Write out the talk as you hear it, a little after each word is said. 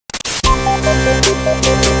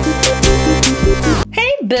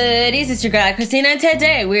Buddies, it's your girl AyChristene, and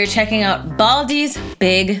today we're checking out Baldi's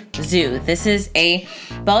Big Zoo. This is a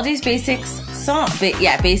Baldi's Basics song,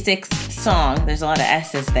 Basics song. There's a lot of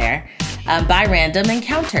S's there. By Random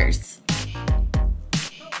Encounters.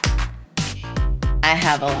 I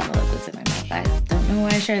have a lot of liquids in my mouth. I don't know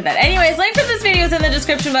why I shared that. Anyways, link for this video is in the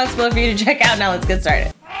description box below for you to check out. Now let's get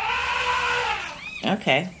started.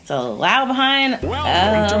 Okay, so loud behind.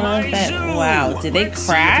 Wow, did they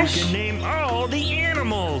crash? Name all the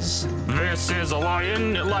animals. This is a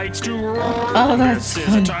lion, it likes to roar. Oh, that's This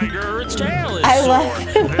funny. is a tiger, its tail is I love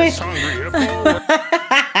sore. it. This hungry hippo.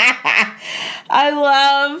 I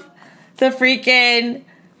love the freaking,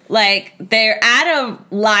 like, they're at a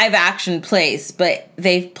live action place, but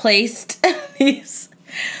they've placed these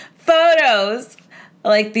photos,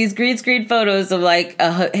 like these green screen photos of like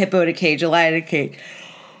a hippo in a cage, a lion in a cage.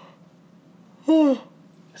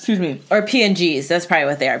 Excuse me. Or PNGs. That's probably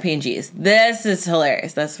what they are, PNGs. This is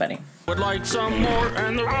hilarious. That's funny. Would like some more,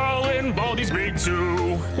 and they're all in Baldi's Big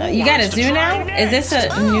Zoo. You got a zoo now? Is this a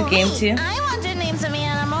new game too? I want to name some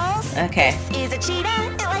animals. Okay. This is a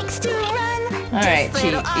cheetah. It likes to run. All right, This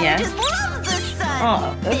little yeah. just loves the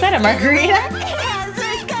sun. Oh, is that a margarita? It has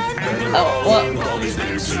a gun. Oh, well. Baldi's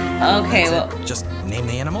Big Zoo. Okay, well, Just name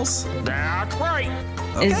the animals? That's right.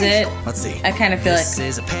 is it? Let's see. I kind of feel This like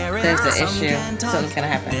is a parrot. there's an Some issue. can talk. Something's gonna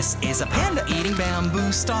happen. This is a panda eating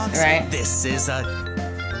bamboo stalks. Right. This is a...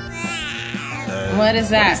 What is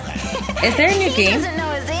that? Is there a new He game? doesn't know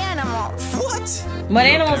his animals. What? What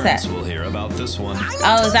animal is that? We'll hear about this one.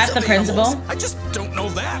 Oh, is that the Tons of principal? animals. I just don't know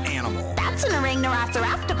that animal. That's an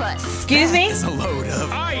orangutarangus. Excuse me? It's a load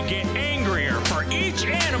of... I get angrier for each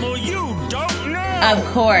animal you don't know. Of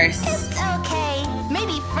course. It's okay.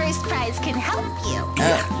 Maybe first prize can help you.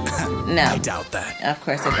 No. I doubt that. Of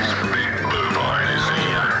course it doesn't.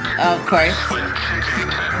 Of course.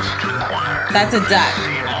 That's a duck.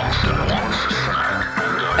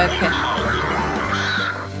 Okay.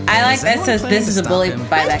 I like that says this is a bully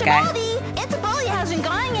by that Mr. guy. Baldi, it's a bully hasn't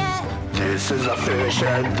gone yet. This is a fish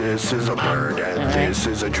and this is a bird and Alright. this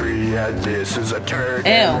is a tree and this is a turd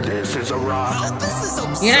Ew. and this is a rock. Well, this is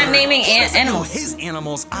absurd. You're not naming He doesn't know animals. his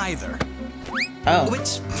animals either. Oh,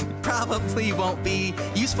 Which probably won't be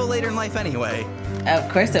useful later in life anyway. of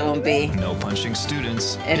course it won't be. No punching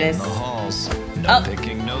students It in is. the halls. No Oh.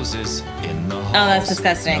 picking noses in the halls. Oh, that's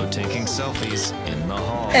disgusting. No taking selfies in the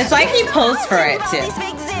halls. It's like he posed for it too. Baldi's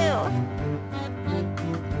Big Zoo.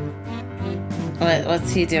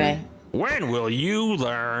 What's he doing? When will you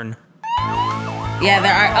learn? Yeah,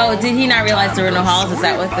 there are. Oh, did he not realize there were no halls? Is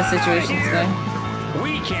that what the situation's going?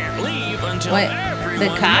 We can't leave until What, the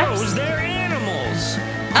everyone cops? knows their animals.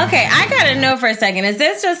 Okay, I gotta know for a second. Is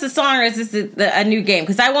this just a song or is this a new game?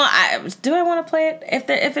 Because do I want to play it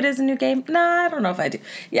if it is a new game? Nah, I don't know if I do.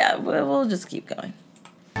 Yeah, we'll just keep going.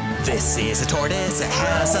 This is a tortoise, it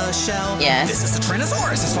has a shell. Yes. This is a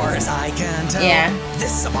Tyrannosaurus as far as I can tell. Yeah.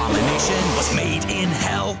 This abomination was made in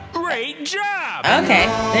hell. Great job. Okay,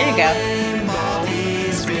 there you go.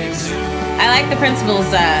 I like the principal's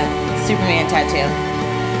Superman tattoo.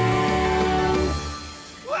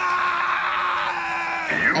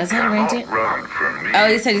 You Is that a reindeer? cannot run from me. Oh,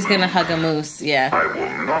 he said he's gonna hug a moose. Yeah. I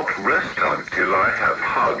will not rest until I have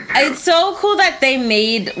hugged you. It's so cool that they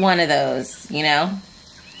made one of those, you know?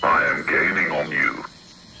 I am gaining on you.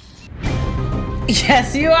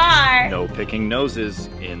 Yes, you are. No picking noses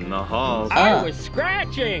in the halls. Oh. I was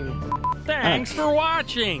scratching. Thanks for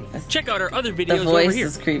watching. Check out our other videos voice over here.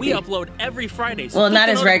 is creepy. We upload every Friday. So Well, click not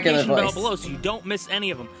the his regular notification voice. bell below so you don't miss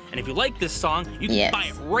any of them. And if you like this song, you can Yes. buy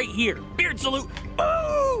it right here. Beard salute.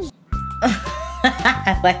 Boo!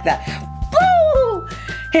 I like that. Boo!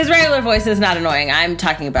 His regular voice is not annoying. I'm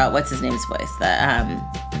talking about what's his name's voice.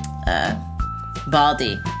 The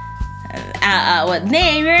Baldi. What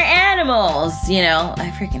name your animals? You know, I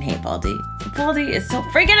freaking hate Baldi. Baldi is so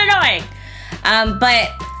freaking annoying.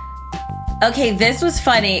 But okay, this was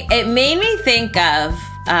funny. It made me think of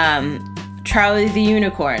Charlie the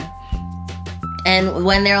Unicorn. And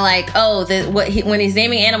when they're like, oh, when he's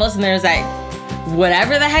naming animals, and there's that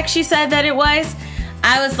whatever the heck she said that it was,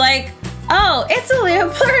 I was like, oh, it's a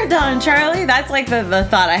Leopardon, Charlie. That's like the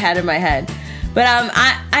thought I had in my head. But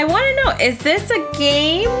I want to know, is this a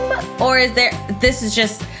game or is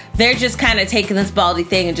they're just kind of taking this Baldi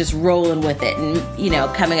thing and just rolling with it and, you know,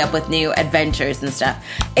 coming up with new adventures and stuff.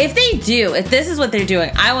 If this is what they're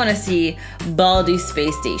doing, I want to see Baldi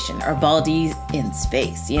Space Station or Baldi in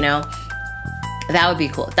space, you know? That would be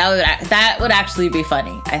cool. That would actually be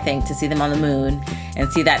funny, I think, to see them on the moon and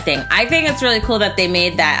see that thing. I think it's really cool that they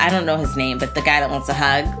made that. I don't know his name, but the guy that wants a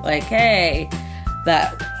hug, like, hey,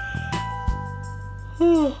 that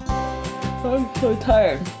I'm so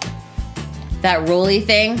tired. That rolly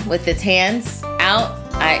thing with its hands out,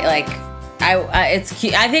 it's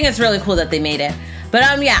cute. I think it's really cool that they made it. But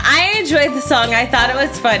yeah, I enjoyed the song. I thought it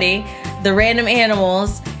was funny. The random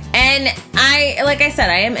animals. And like I said,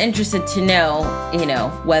 I am interested to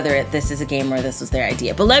know, whether this is a game or this was their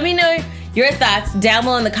idea. But let me know your thoughts down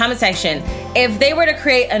below in the comment section. If they were to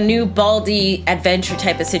create a new Baldi adventure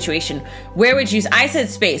type of situation, where would you, I said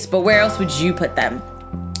space, but where else would you put them?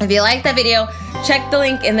 If you liked that video, check the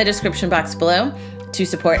link in the description box below to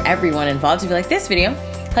support everyone involved. If you like this video,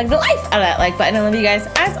 hug the life out of that like button. I love you guys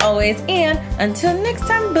as always. And until next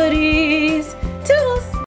time, buddies. Toodles.